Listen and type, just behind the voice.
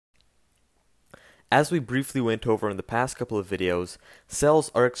As we briefly went over in the past couple of videos,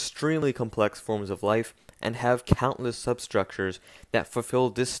 cells are extremely complex forms of life and have countless substructures that fulfill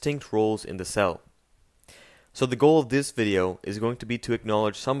distinct roles in the cell. So the goal of this video is going to be to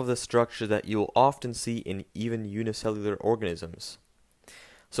acknowledge some of the structures that you will often see in even unicellular organisms.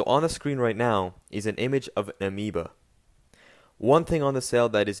 So on the screen right now is an image of an amoeba. One thing on the cell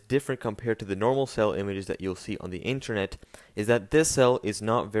that is different compared to the normal cell images that you'll see on the internet is that this cell is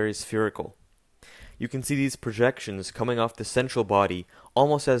not very spherical. You can see these projections coming off the central body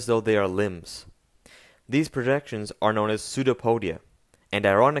almost as though they are limbs. These projections are known as pseudopodia, and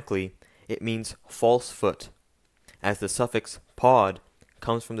ironically, it means false foot, as the suffix pod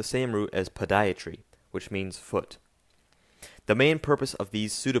comes from the same root as podiatry, which means foot. The main purpose of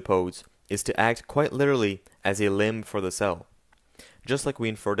these pseudopods is to act quite literally as a limb for the cell, just like we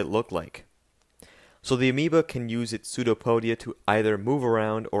inferred it looked like. So the amoeba can use its pseudopodia to either move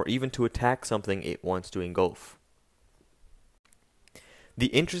around or even to attack something it wants to engulf. The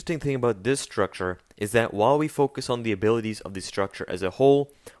interesting thing about this structure is that while we focus on the abilities of the structure as a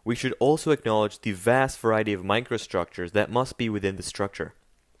whole, we should also acknowledge the vast variety of microstructures that must be within the structure.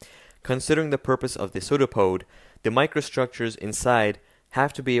 Considering the purpose of the pseudopod, the microstructures inside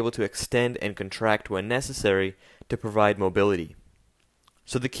have to be able to extend and contract when necessary to provide mobility.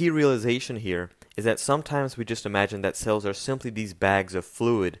 So the key realization here is that sometimes we just imagine that cells are simply these bags of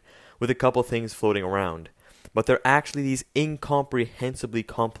fluid with a couple things floating around, but they're actually these incomprehensibly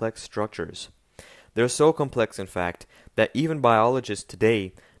complex structures. They're so complex, in fact, that even biologists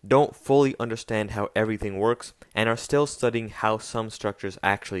today don't fully understand how everything works and are still studying how some structures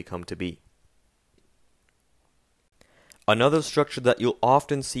actually come to be. Another structure that you'll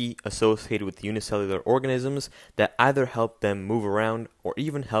often see associated with unicellular organisms that either help them move around or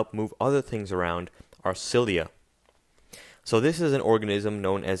even help move other things around are cilia. So this is an organism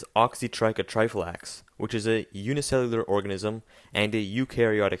known as Oxytrichotriphylax, which is a unicellular organism and a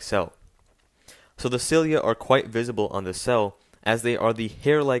eukaryotic cell. So the cilia are quite visible on the cell as they are the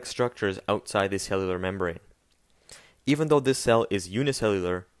hair-like structures outside the cellular membrane. Even though this cell is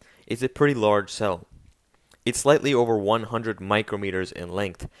unicellular, it's a pretty large cell. It's slightly over 100 micrometers in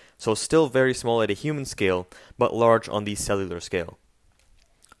length, so still very small at a human scale, but large on the cellular scale.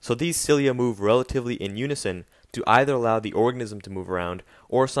 So these cilia move relatively in unison to either allow the organism to move around,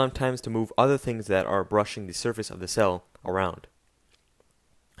 or sometimes to move other things that are brushing the surface of the cell around.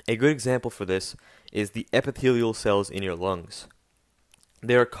 A good example for this is the epithelial cells in your lungs.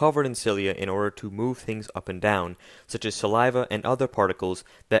 They are covered in cilia in order to move things up and down, such as saliva and other particles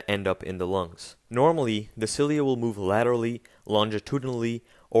that end up in the lungs. Normally, the cilia will move laterally, longitudinally,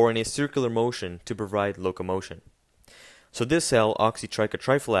 or in a circular motion to provide locomotion. So this cell,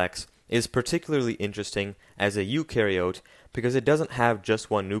 Oxytrichotriphylax, is particularly interesting as a eukaryote because it doesn't have just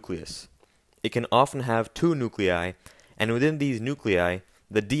one nucleus. It can often have two nuclei, and within these nuclei,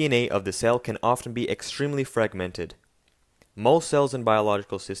 the DNA of the cell can often be extremely fragmented. Most cells in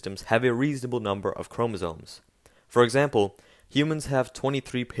biological systems have a reasonable number of chromosomes. For example, humans have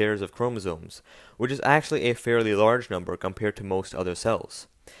 23 pairs of chromosomes, which is actually a fairly large number compared to most other cells.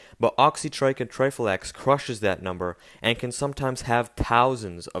 But Oxytrichotriphylax crushes that number and can sometimes have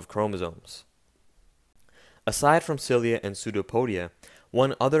thousands of chromosomes. Aside from cilia and pseudopodia,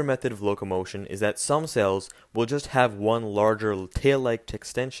 one other method of locomotion is that some cells will just have one larger tail-like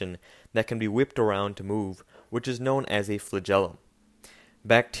extension that can be whipped around to move, which is known as a flagellum.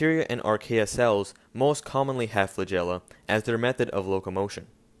 Bacteria and archaea cells most commonly have flagella as their method of locomotion.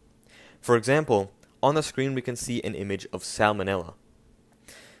 For example, on the screen we can see an image of Salmonella.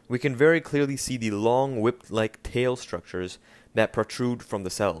 We can very clearly see the long whip-like tail structures that protrude from the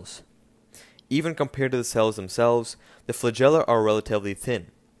cells. Even compared to the cells themselves, the flagella are relatively thin.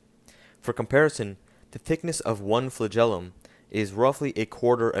 For comparison, the thickness of one flagellum is roughly a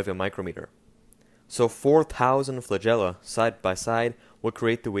quarter of a micrometer. So 4,000 flagella side by side will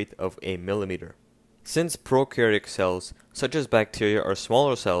create the weight of a millimeter. Since prokaryotic cells, such as bacteria, are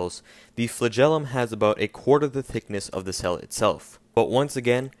smaller cells, the flagellum has about a quarter the thickness of the cell itself. But once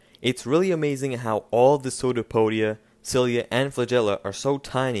again, it's really amazing how all the pseudopodia, cilia, and flagella are so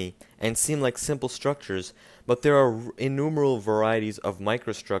tiny and seem like simple structures, but there are innumerable varieties of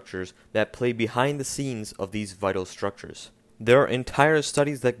microstructures that play behind the scenes of these vital structures. There are entire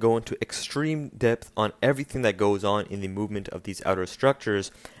studies that go into extreme depth on everything that goes on in the movement of these outer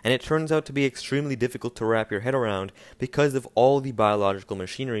structures, and it turns out to be extremely difficult to wrap your head around because of all the biological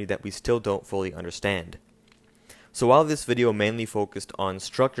machinery that we still don't fully understand. So while this video mainly focused on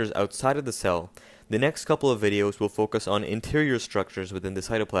structures outside of the cell, the next couple of videos will focus on interior structures within the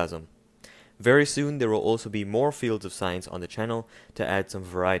cytoplasm. Very soon there will also be more fields of science on the channel to add some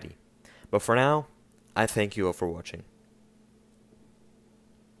variety. But for now, I thank you all for watching.